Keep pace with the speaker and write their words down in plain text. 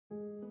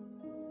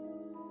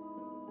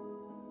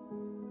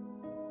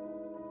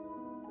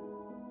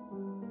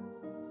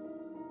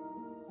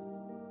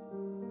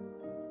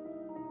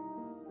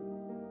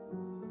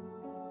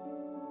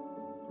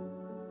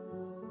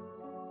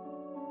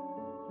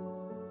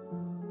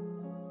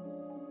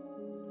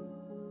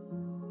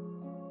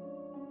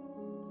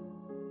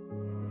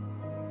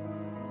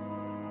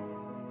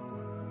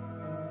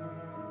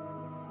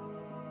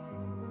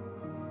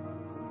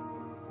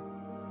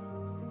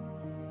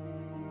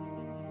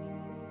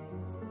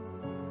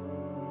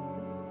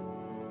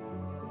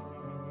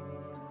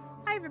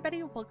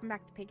everybody, welcome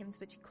back to Pagan's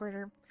Witchy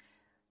Corner.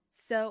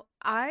 So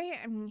I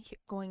am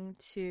going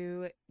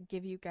to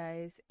give you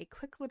guys a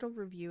quick little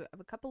review of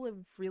a couple of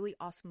really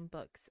awesome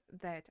books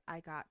that I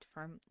got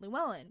from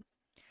Llewellyn.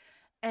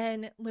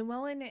 And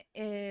Llewellyn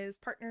is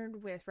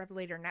partnered with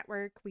Revelator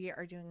Network. We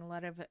are doing a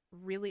lot of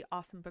really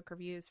awesome book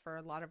reviews for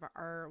a lot of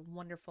our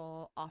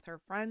wonderful author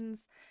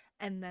friends,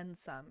 and then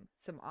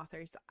some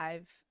authors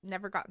I've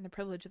never gotten the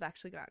privilege of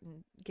actually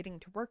getting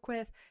to work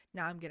with.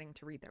 Now I'm getting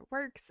to read their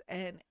works,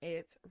 and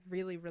it's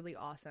really, really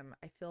awesome.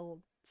 I feel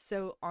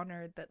so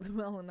honored that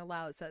Llewellyn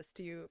allows us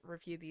to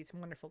review these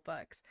wonderful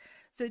books.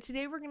 So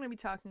today we're going to be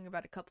talking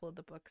about a couple of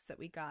the books that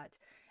we got,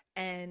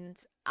 and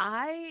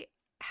I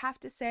have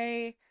to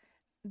say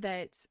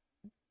that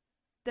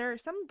there are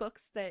some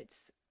books that,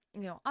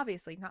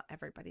 obviously not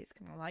everybody's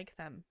gonna like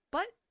them,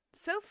 but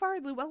so far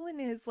Llewellyn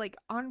is like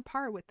on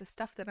par with the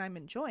stuff that I'm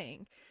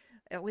enjoying.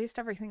 At least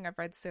everything I've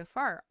read so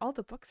far, all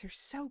the books are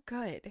so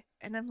good,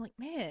 and I'm like,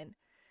 man,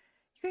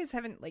 you guys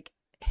haven't like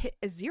hit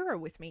a zero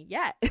with me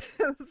yet.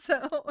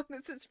 So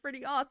this is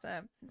pretty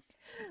awesome.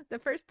 The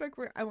first book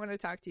I want to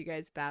talk to you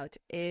guys about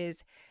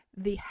is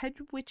The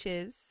Hedge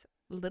Witch's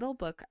Little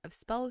Book of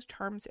Spells,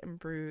 Charms, and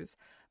Brews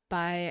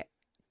by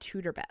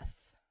Tudor Beth.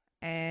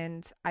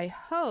 And I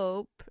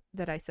hope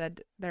that I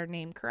said their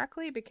name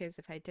correctly, because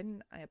if I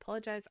didn't, I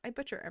apologize. I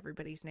butcher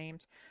everybody's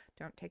names.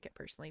 Don't take it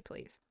personally,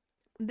 please.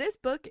 This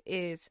book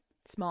is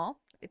small.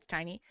 It's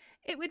tiny.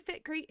 It would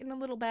fit great in a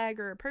little bag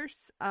or a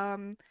purse.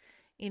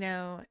 You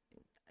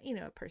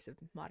know, a purse of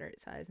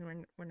moderate size,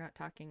 and we're not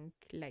talking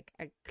like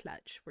a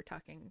clutch. We're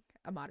talking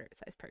a moderate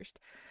size purse.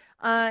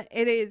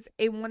 It is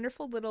a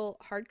wonderful little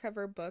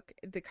hardcover book.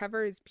 The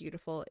cover is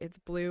beautiful. It's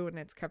blue and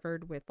it's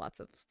covered with lots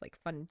of like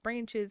fun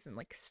branches and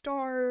like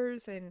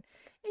stars, and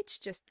it's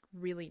just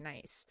really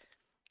nice.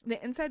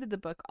 The inside of the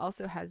book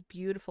also has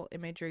beautiful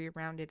imagery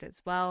around it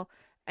as well.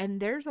 And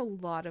there's a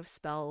lot of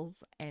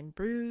spells and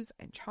brews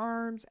and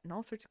charms and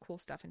all sorts of cool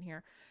stuff in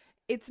here.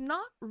 It's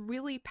not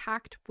really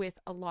packed with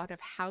a lot of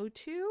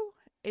how-to.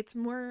 It's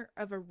more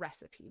of a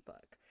recipe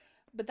book.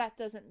 But that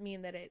doesn't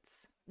mean that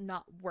it's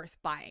not worth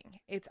buying.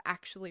 It's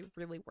actually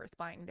really worth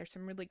buying. There's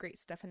some really great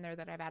stuff in there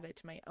that I've added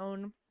to my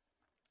own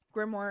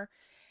grimoire.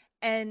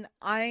 And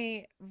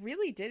I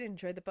really did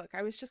enjoy the book.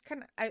 I was just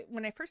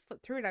when I first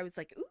flipped through it, I was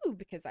like, ooh,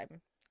 because I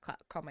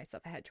call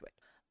myself a hedge witch.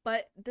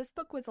 But this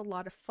book was a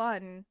lot of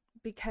fun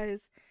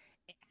because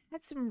it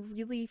had some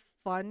really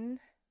fun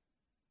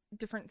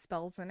different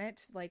spells in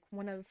it. Like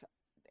one of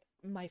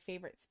my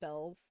favorite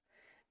spells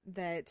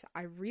that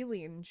I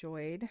really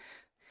enjoyed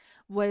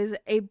was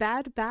a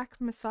bad back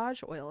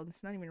massage oil.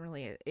 It's not even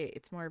really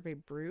it's more of a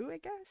brew, I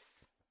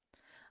guess.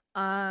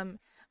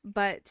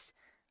 But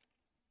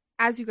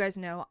as you guys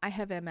know, I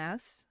have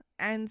MS,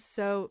 and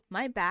so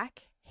my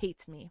back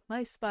hates me.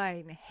 My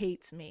spine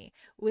hates me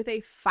with a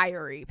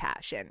fiery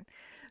passion.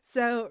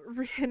 So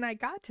when I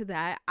got to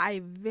that,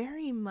 I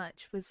very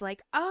much was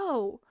like,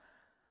 oh,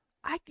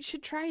 I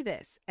should try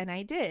this. And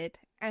I did.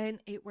 And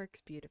it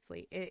works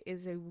beautifully. It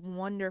is a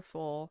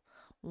wonderful,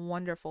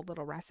 wonderful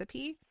little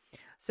recipe.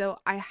 So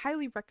I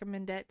highly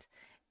recommend it.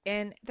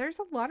 And there's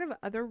a lot of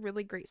other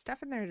really great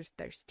stuff in there.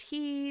 There's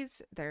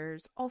teas,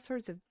 there's all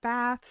sorts of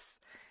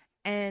baths,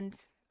 and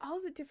all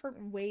the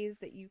different ways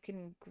that you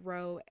can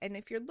grow. And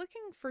if you're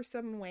looking for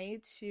some way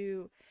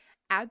to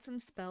add some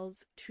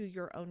spells to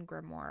your own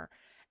grimoire,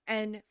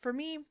 and for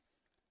me,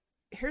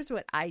 here's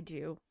what I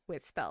do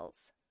with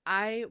spells.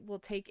 I will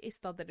take a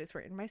spell that is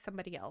written by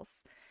somebody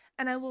else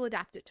and I will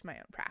adapt it to my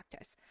own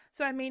practice.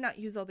 So I may not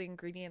use all the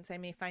ingredients. I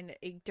may find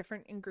a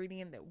different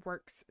ingredient that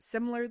works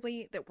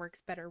similarly, that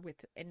works better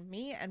within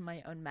me and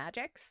my own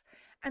magics,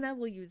 and I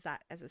will use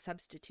that as a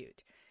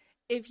substitute.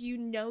 If you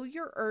know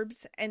your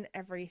herbs and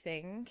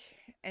everything,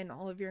 and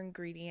all of your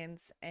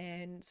ingredients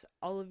and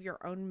all of your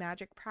own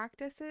magic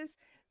practices,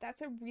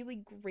 that's a really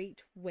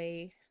great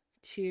way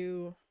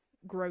to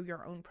grow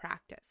your own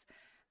practice.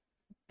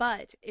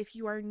 But if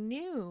you are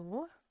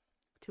new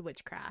to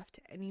witchcraft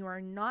and you are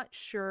not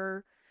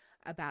sure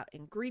about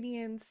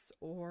ingredients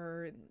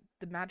or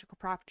the magical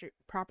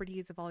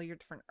properties of all your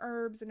different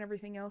herbs and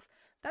everything else,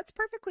 that's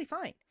perfectly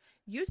fine.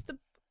 Use the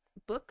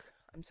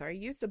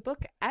use the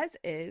book as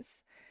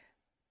is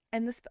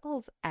and the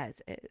spells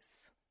as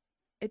is.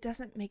 It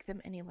doesn't make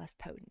them any less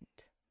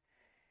potent.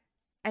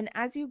 And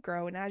as you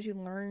grow and as you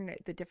learn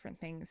the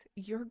different things,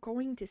 you're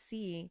going to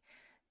see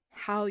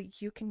how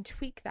you can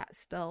tweak that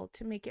spell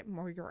to make it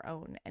more your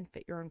own and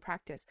fit your own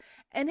practice.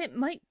 And it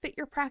might fit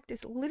your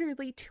practice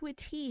literally to a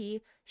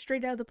T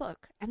straight out of the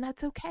book. And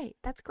that's okay.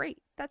 That's great.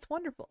 That's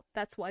wonderful.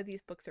 That's why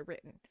these books are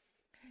written.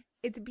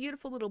 It's a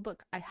beautiful little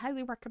book. I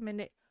highly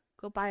recommend it.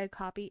 Go buy a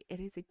copy. It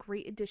is a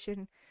great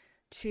addition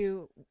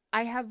to,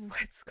 I have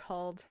what's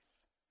called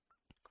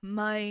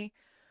my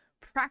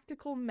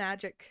practical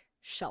magic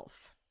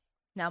shelf.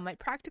 Now, my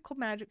practical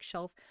magic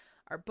shelf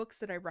are books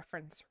that I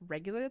reference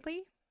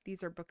regularly.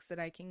 These are books that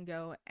I can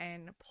go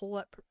and pull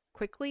up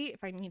quickly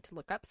if I need to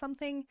look up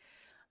something.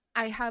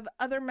 I have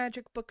other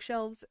magic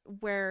bookshelves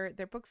where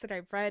they're books that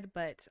I've read,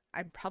 but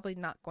I'm probably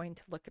not going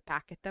to look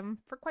back at them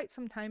for quite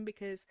some time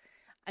because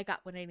I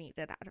got what I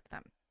needed out of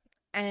them.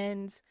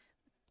 And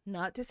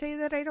not to say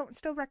that I don't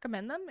still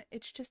recommend them,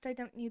 it's just I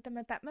don't need them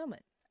at that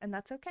moment. And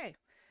that's okay.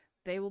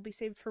 They will be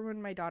saved for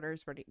when my daughter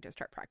is ready to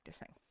start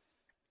practicing.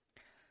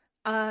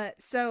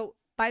 So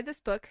buy this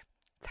book.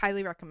 It's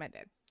highly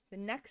recommended. The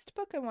next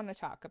book I want to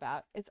talk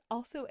about is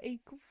also a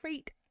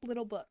great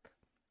little book.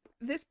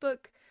 This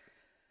book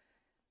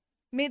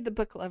made the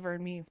book lover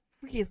in me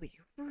really,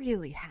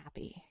 really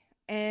happy.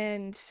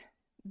 And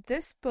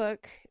this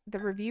book, the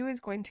review is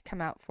going to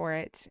come out for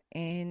it,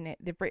 and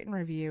the written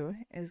review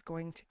is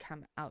going to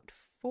come out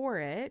for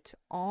it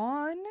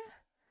on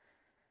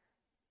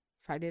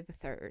Friday the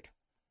 3rd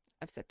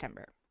of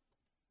September.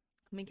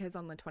 Because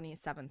on the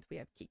 27th, we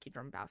have Kiki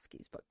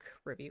Drombowski's book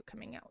review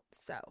coming out.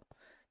 So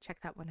check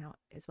that one out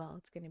as well.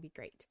 It's going to be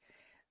great.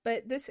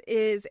 But this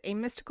is A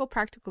Mystical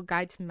Practical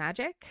Guide to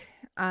Magic,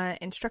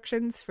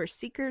 Instructions for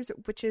Seekers,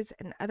 Witches,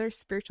 and Other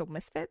Spiritual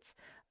Misfits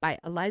by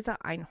Eliza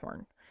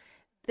Einhorn.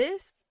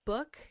 This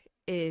book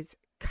is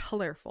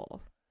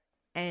colorful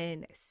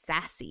and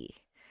sassy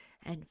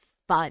and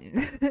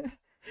fun.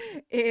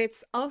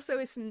 It's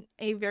also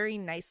a very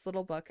nice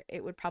little book.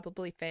 It would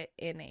probably fit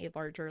in a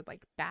larger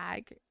like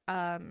bag,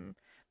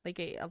 like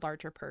a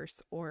larger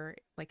purse or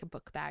like a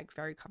book bag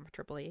very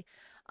comfortably.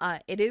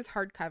 It is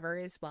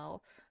hardcover as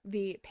well.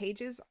 The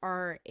pages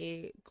are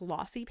a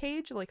glossy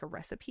page, like a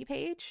recipe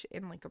page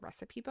in like a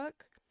recipe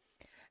book.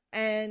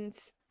 And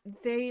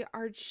they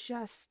are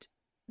just,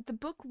 the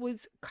book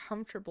was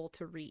comfortable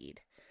to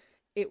read.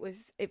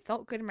 It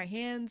felt good in my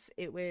hands.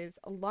 It was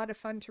a lot of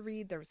fun to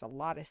read. There was a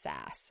lot of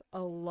sass.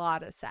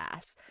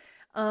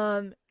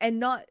 And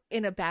not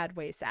in a bad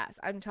way sass.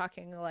 I'm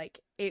talking like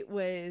it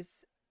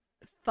was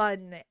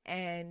fun,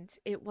 and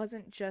it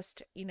wasn't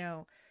just,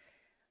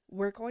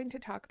 we're going to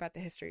talk about the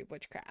history of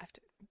witchcraft,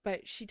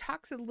 but she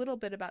talks a little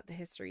bit about the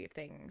history of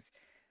things,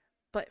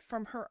 but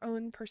from her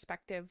own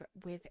perspective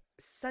with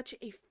such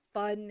a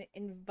fun,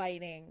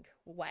 inviting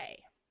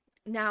way.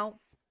 Now,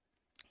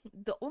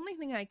 the only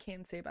thing I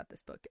can say about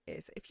this book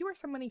is if you are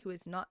somebody who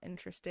is not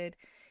interested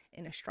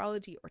in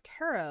astrology or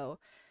tarot,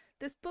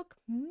 this book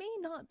may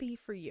not be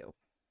for you.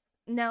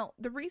 Now,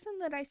 the reason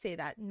that I say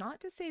that, not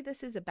to say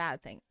this is a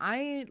bad thing,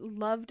 I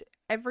loved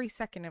every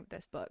second of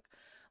this book,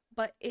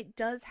 but it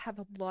does have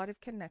a lot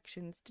of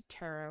connections to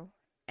tarot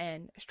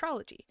and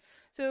astrology.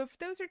 So if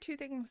those are two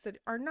things that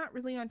are not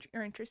really on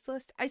your interest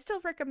list, I still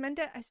recommend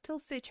it. I still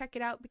say check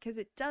it out because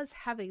it does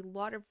have a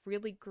lot of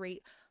really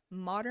great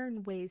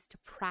modern ways to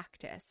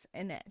practice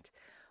in it.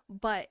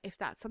 But if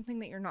that's something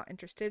that you're not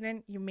interested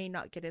in, you may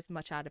not get as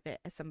much out of it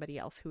as somebody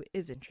else who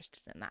is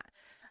interested in that.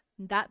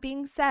 That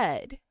being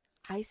said,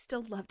 I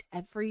still loved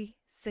every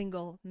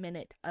single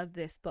minute of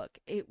this book.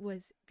 It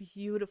was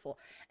beautiful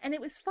and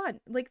it was fun.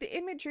 Like the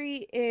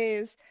imagery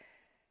is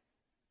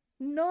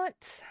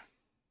not,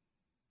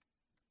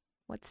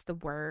 what's the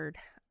word?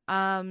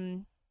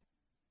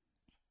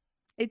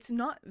 It's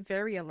not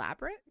very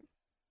elaborate.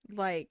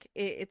 Like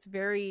it's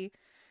very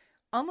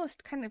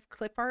almost kind of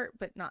clip art,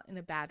 but not in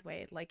a bad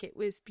way. Like it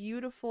was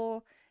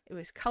beautiful, it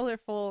was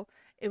colorful,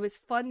 it was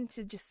fun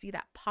to just see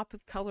that pop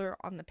of color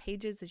on the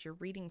pages as you're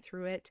reading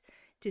through it,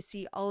 to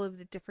see all of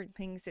the different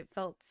things it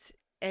felt.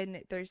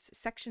 And there's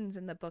sections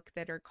in the book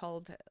that are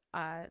called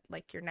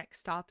like your next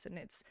stops, and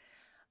it's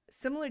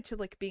similar to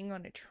like being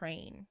on a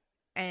train.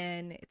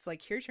 And it's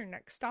like, here's your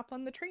next stop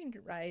on the train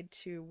ride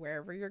to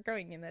wherever you're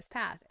going in this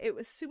path. It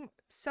was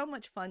so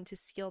much fun to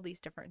see all these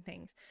different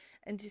things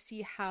and to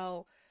see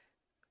how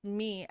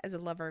me as a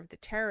lover of the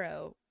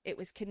tarot, it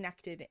was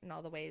connected in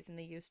all the ways, and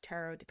they used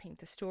tarot to paint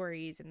the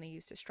stories, and they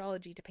used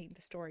astrology to paint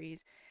the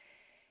stories,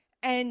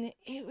 and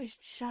it was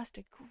just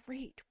a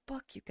great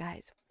book, you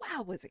guys.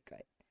 Wow, was it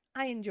good.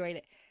 I enjoyed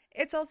it.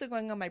 It's also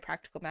going on my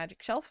practical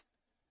magic shelf,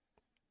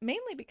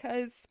 mainly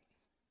because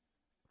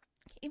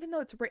even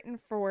though it's written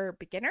for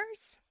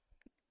beginners,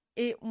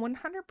 it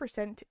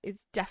 100%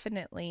 is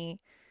definitely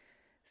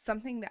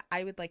something that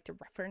I would like to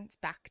reference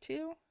back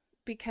to,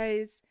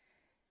 because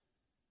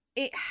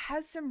it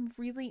has some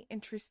really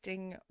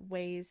interesting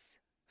ways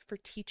for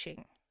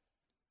teaching.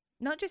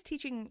 Not just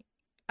teaching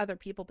other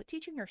people, but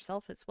teaching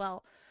yourself as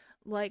well.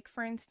 Like,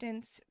 for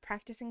instance,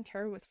 practicing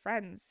tarot with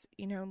friends,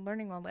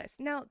 learning all this.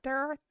 Now, there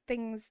are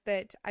things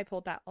that I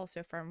pulled that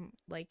also from,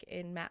 like,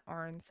 in Matt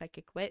Arn's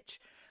Psychic Witch,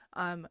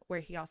 where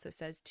he also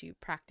says to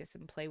practice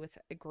and play with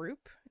a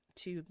group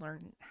to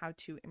learn how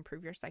to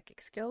improve your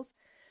psychic skills.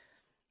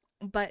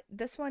 But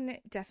this one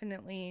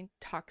definitely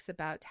talks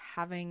about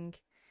having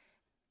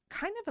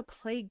kind of a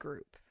play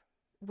group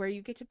where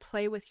you get to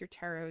play with your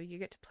tarot, you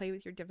get to play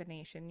with your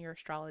divination, your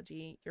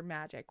astrology, your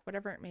magic,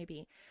 whatever it may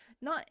be.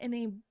 Not in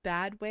a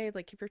bad way.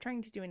 Like if you're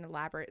trying to do an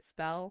elaborate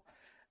spell,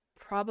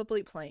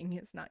 probably playing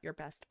is not your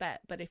best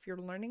bet. But if you're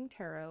learning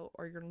tarot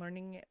or you're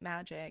learning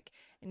magic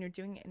and you're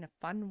doing it in a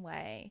fun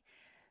way,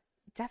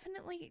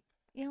 definitely,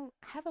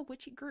 have a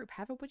witchy group,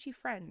 have a witchy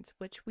friends,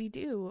 which we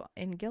do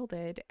in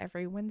Gilded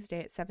every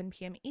Wednesday at 7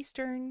 p.m.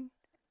 Eastern,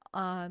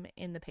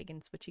 in the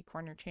Pagan's Witchy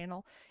Corner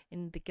channel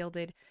in the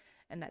Gilded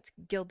and that's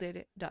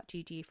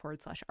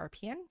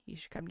gilded.gg/RPN. You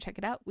should come check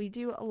it out. We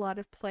do a lot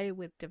of play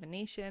with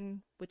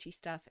divination, witchy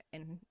stuff,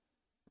 and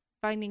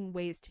finding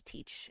ways to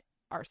teach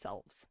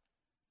ourselves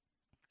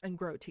and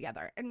grow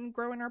together and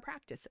grow in our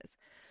practices.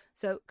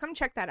 So come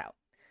check that out.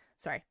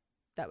 Sorry,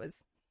 that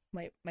was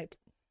my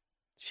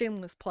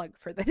shameless plug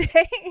for the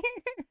day.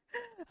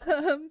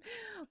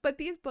 But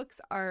these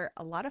books are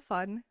a lot of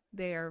fun.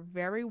 They are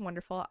very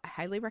wonderful. I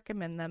highly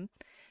recommend them.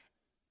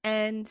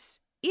 And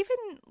even,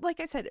 like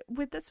I said,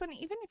 with this one,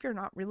 even if you're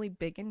not really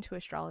big into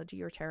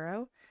astrology or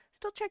tarot,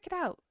 still check it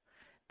out.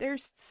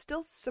 There's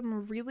still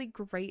some really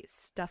great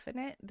stuff in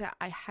it that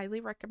I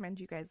highly recommend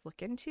you guys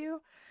look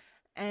into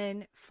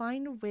and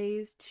find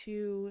ways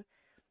to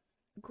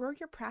grow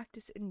your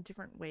practice in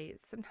different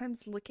ways.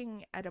 Sometimes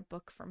looking at a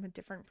book from a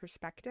different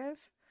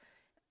perspective,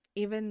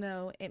 even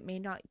though it may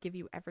not give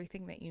you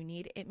everything that you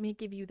need, it may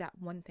give you that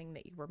one thing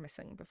that you were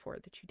missing before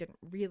that you didn't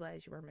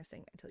realize you were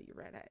missing until you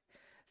read it.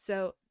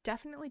 So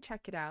definitely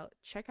check it out.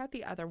 Check out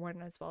the other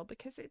one as well,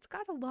 because it's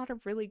got a lot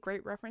of really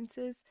great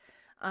references.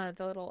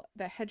 The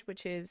Hedge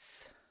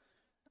Witches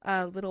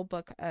little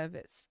book of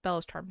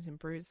Spells, Charms, and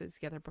Brews is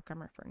the other book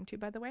I'm referring to,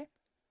 by the way.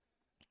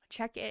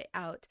 Check it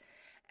out.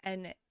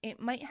 And it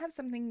might have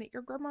something that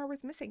your grimoire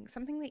was missing,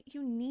 something that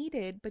you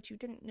needed, but you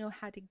didn't know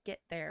how to get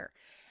there.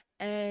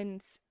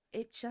 And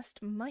it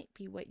just might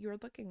be what you're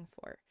looking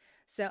for.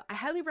 So I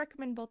highly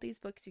recommend both these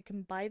books. You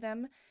can buy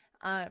them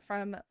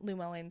from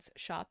Llewellyn's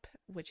shop,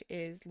 which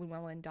is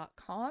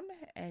llewellyn.com,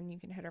 and you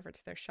can head over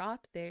to their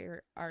shop. They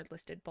are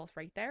listed both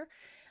right there.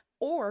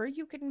 Or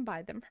you can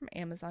buy them from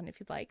Amazon if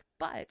you'd like.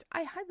 But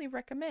I highly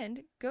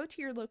recommend go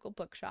to your local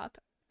bookshop,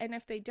 and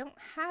if they don't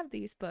have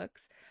these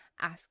books,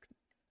 ask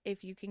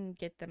if you can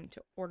get them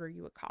to order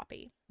you a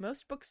copy.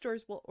 Most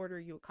bookstores will order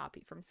you a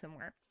copy from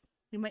somewhere.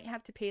 You might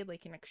have to pay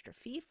like an extra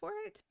fee for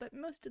it, but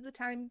most of the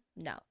time,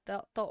 no,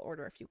 they'll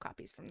order a few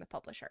copies from the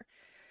publisher.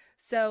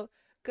 So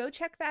go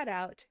check that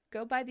out.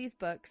 Go buy these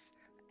books,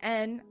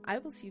 and I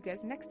will see you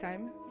guys next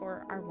time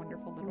for our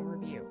wonderful little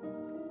review.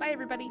 Bye,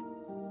 everybody.